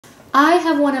I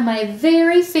have one of my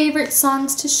very favorite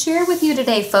songs to share with you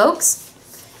today, folks.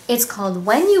 It's called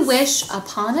When You Wish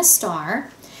Upon a Star,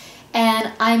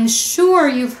 and I'm sure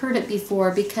you've heard it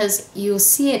before because you'll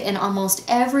see it in almost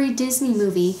every Disney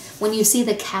movie when you see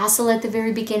the castle at the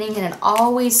very beginning and it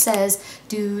always says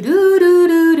do do do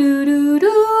do do do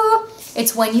do.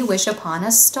 It's When You Wish Upon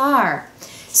a Star.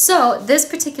 So this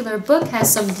particular book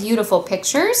has some beautiful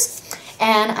pictures,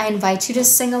 and I invite you to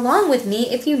sing along with me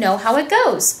if you know how it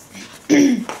goes.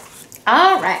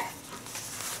 All right.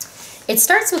 It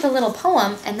starts with a little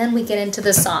poem, and then we get into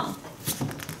the song.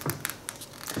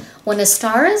 When a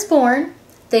star is born,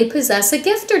 they possess a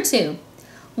gift or two.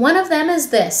 One of them is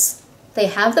this: they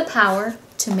have the power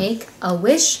to make a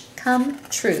wish come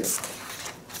true.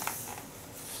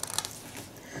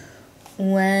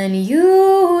 When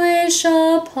you wish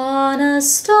upon a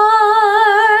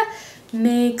star,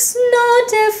 makes no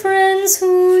difference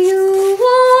who you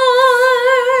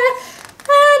are.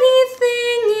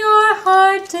 Anything your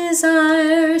heart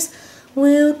desires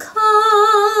will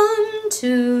come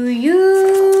to you.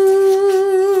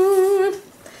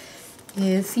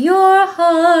 If your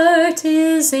heart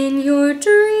is in your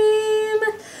dream,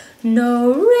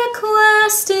 no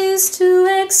request is too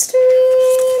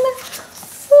extreme.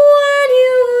 When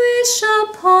you wish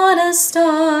upon a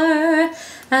star,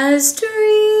 as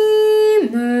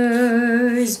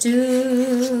dreamers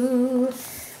do.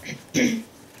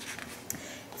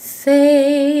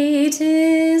 Fate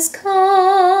is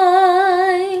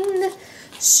kind.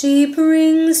 She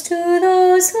brings to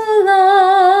those who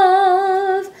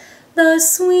love the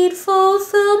sweet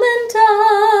fulfillment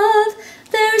of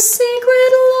their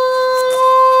secret longing.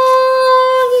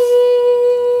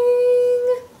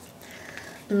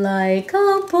 Like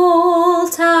a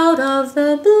bolt out of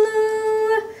the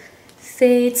blue,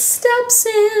 fate steps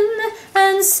in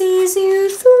and sees you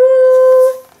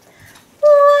through.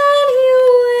 When you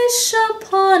wish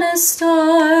upon a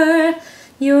star,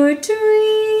 your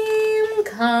dream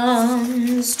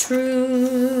comes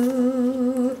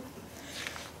true.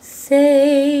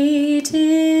 Fate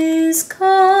is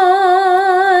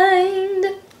kind.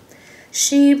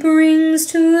 She brings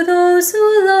to those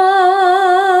who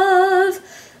love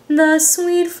the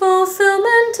sweet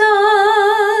fulfillment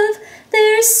of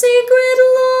their secret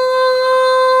longing.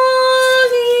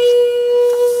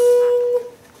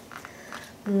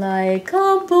 Like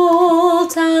a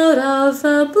bolt out of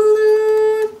the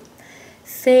blue,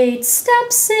 fate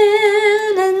steps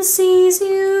in and sees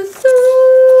you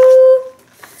through.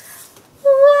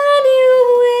 When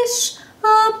you wish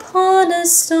upon a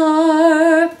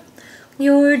star,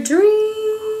 your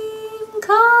dream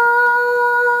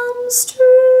comes true.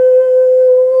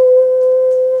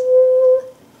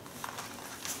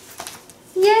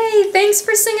 Yay! Thanks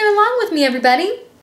for singing along with me, everybody.